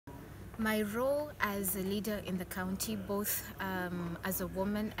My role as a leader in the county, both as a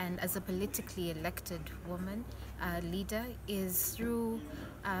woman and as a politically elected woman leader, is through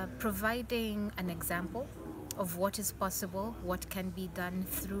providing an example of what is possible, what can be done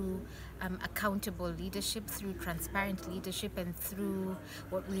through accountable leadership, through transparent leadership, and through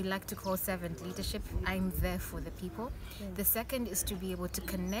what we like to call servant leadership. I'm there for the people. The second is to be able to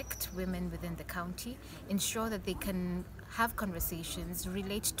connect women within the county, ensure that they can have conversations,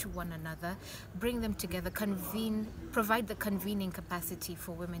 relate to one another, bring them together, convene, provide the convening capacity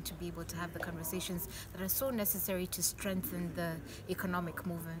for women to be able to have the conversations that are so necessary to strengthen the economic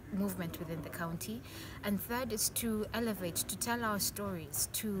movement within the county. And third is to elevate, to tell our stories,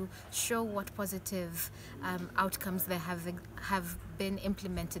 to show what positive outcomes there have been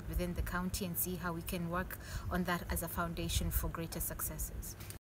implemented within the county, and see how we can work on that as a foundation for greater successes.